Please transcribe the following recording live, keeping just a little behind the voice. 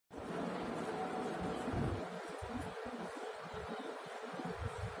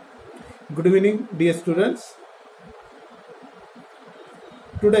Good evening, dear students.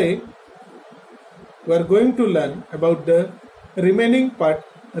 Today we are going to learn about the remaining part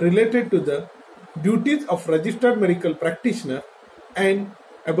related to the duties of registered medical practitioner and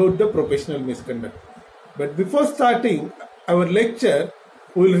about the professional misconduct. But before starting our lecture,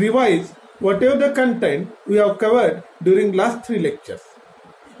 we will revise whatever the content we have covered during last 3 lectures.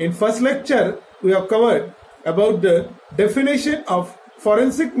 In first lecture, we have covered about the definition of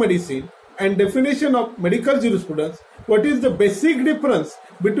forensic medicine and definition of medical jurisprudence. What is the basic difference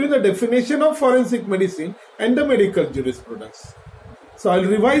between the definition of forensic medicine and the medical jurisprudence? So I will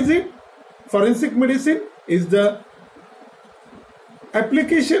revise it. Forensic medicine is the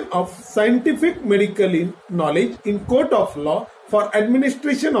application of scientific medical knowledge in court of law for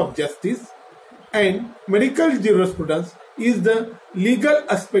administration of justice, and medical jurisprudence is the legal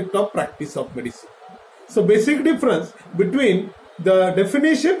aspect of practice of medicine. So basic difference between the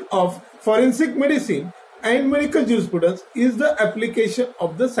definition of forensic medicine and medical jurisprudence is the application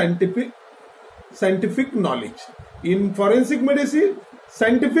of the scientific knowledge. In forensic medicine,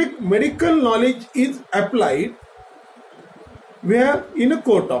 scientific medical knowledge is applied where in a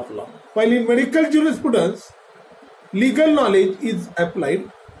court of law, while in medical jurisprudence, legal knowledge is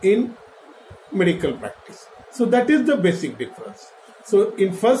applied in medical practice. So that is the basic difference. So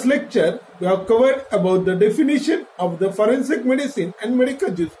in first lecture, we have covered about the definition of the forensic medicine and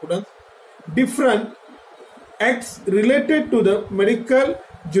medical jurisprudence, different acts related to the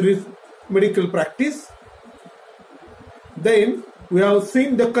medical practice. Then we have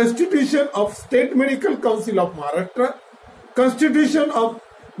seen the Constitution of State Medical Council of Maharashtra, Constitution of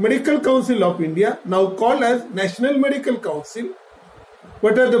Medical Council of India, now called as National Medical Council.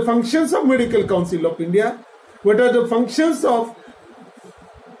 What are the functions of Medical Council of India? What are the functions of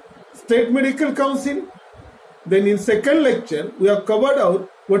State Medical Council? Then in second lecture, we have covered out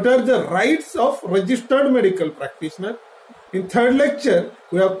what are the rights of registered medical practitioner. In third lecture,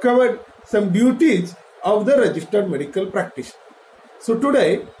 we have covered some duties of the registered medical practitioner. So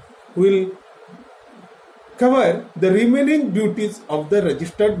today, we will cover the remaining duties of the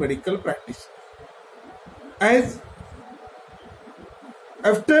registered medical practitioner. As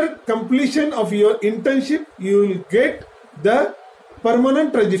after completion of your internship, you will get the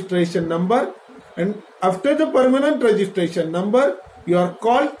permanent registration number, and after the permanent registration number, you are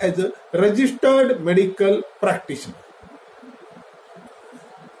called as a registered medical practitioner.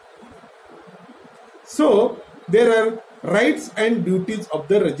 So there are rights and duties of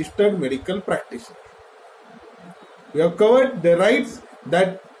the registered medical practitioner. We have covered the rights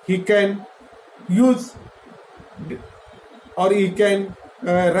that he can use, or he can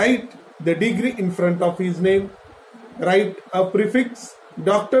write the degree in front of his name, write a prefix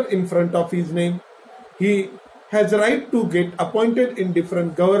doctor in front of his name. He has right to get appointed in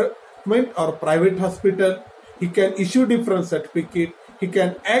different government or private hospital. He can issue different certificate. He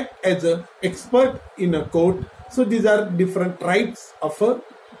can act as an expert in a court. So these are different rights of a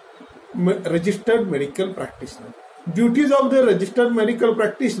registered medical practitioner. Duties of the registered medical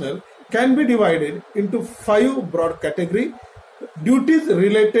practitioner can be divided into 5 broad categories. Duties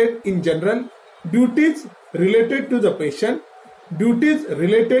related in general, duties related to the patient, duties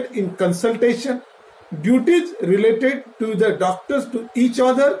related in consultation, duties related to the doctors to each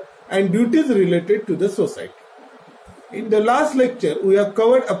other, and duties related to the society. In the last lecture, we have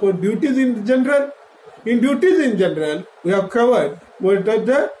covered about duties in general. In duties in general, we have covered what are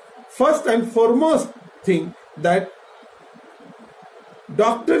the first and foremost thing that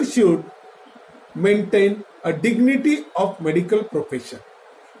doctor should maintain a dignity of medical profession.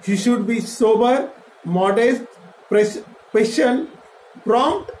 He should be sober, modest, patient,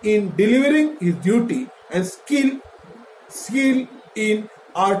 prompt in delivering his duty, and skill in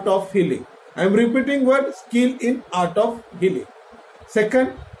art of healing. I am repeating word skill in art of healing.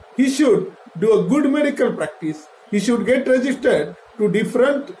 Second, he should do a good medical practice. He should get registered to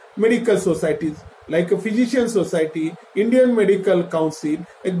different medical societies like a physician society, Indian Medical Council,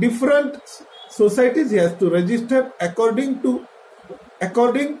 different societies he has to register according to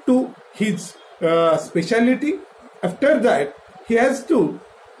his speciality. After that, he has to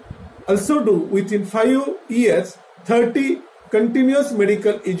also do within 5 years 30 continuous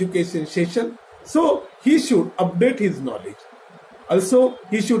medical education session. So he should update his knowledge. Also,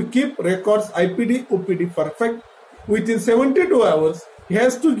 he should keep records IPD, OPD perfect. Within 72 hours, he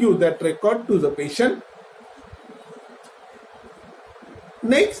has to give that record to the patient.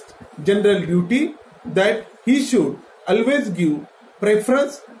 Next, general duty, that he should always give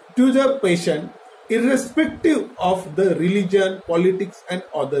preference to the patient irrespective of the religion, politics and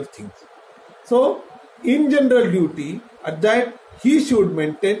other things. So in general duty, that he should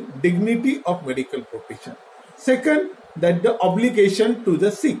maintain dignity of medical profession. Second, that the obligation to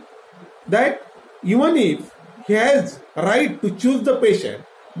the sick, that even if he has right to choose the patient,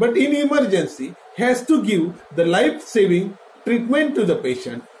 but in emergency he has to give the life-saving treatment to the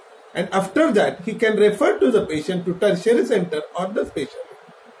patient, and after that he can refer to the patient to tertiary center or the specialty.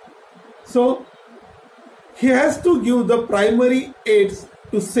 So he has to give the primary aids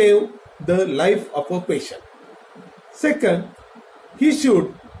to save the life of a patient. Second, he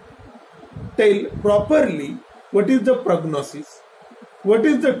should tell properly what is the prognosis, what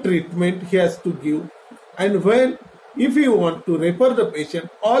is the treatment he has to give, and when, if you want to refer the patient,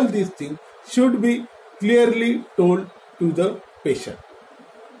 all these things should be clearly told to the patient.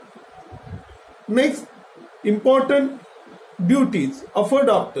 Next, important duties of a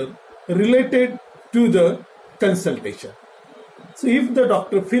doctor related to the consultation. So if the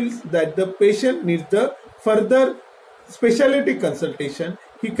doctor feels that the patient needs the further specialty consultation,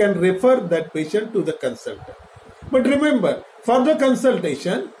 he can refer that patient to the consultant. But remember, for the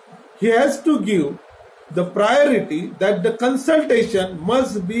consultation, he has to give the priority that the consultation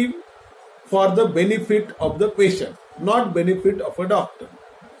must be for the benefit of the patient, not benefit of a doctor.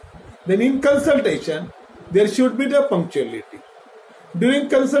 Then in consultation, there should be the punctuality. During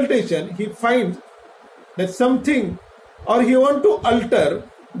consultation, he finds that something, or he want to alter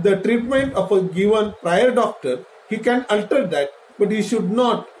the treatment of a given prior doctor, he can alter that, but he should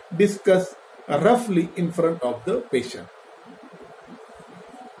not discuss roughly in front of the patient.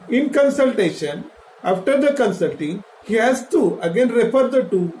 In consultation, after the consulting, he has to again refer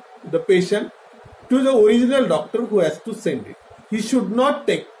the patient to the original doctor who has to send it. He should not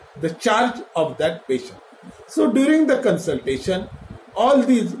take the charge of that patient. So during the consultation, all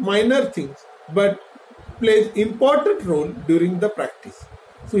these minor things but plays important role during the practice.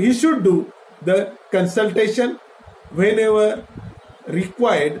 So he should do the consultation whenever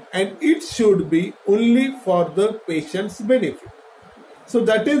required, and it should be only for the patient's benefit. So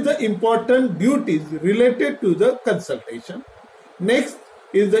that is the important duties related to the consultation. Next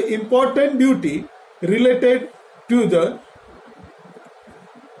is the important duty related to the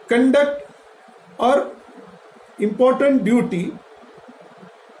conduct, or important duty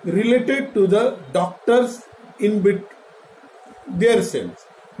related to the doctors in their sense.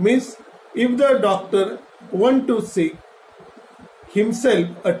 Means if the doctor want to seek himself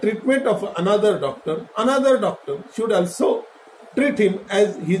a treatment of another doctor should also treat him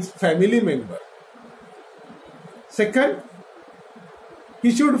as his family member. Second,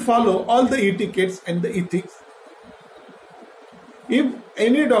 he should follow all the etiquettes and the ethics. If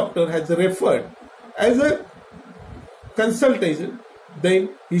any doctor has referred as a consultation, then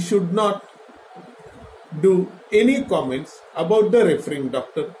he should not do any comments about the referring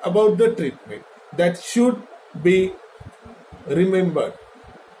doctor, about the treatment. That should be remembered,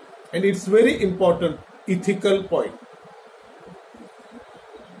 and it's very important ethical point.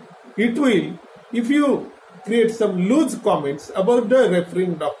 It will, if you create some loose comments about the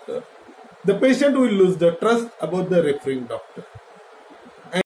referring doctor, the patient will lose the trust about the referring doctor.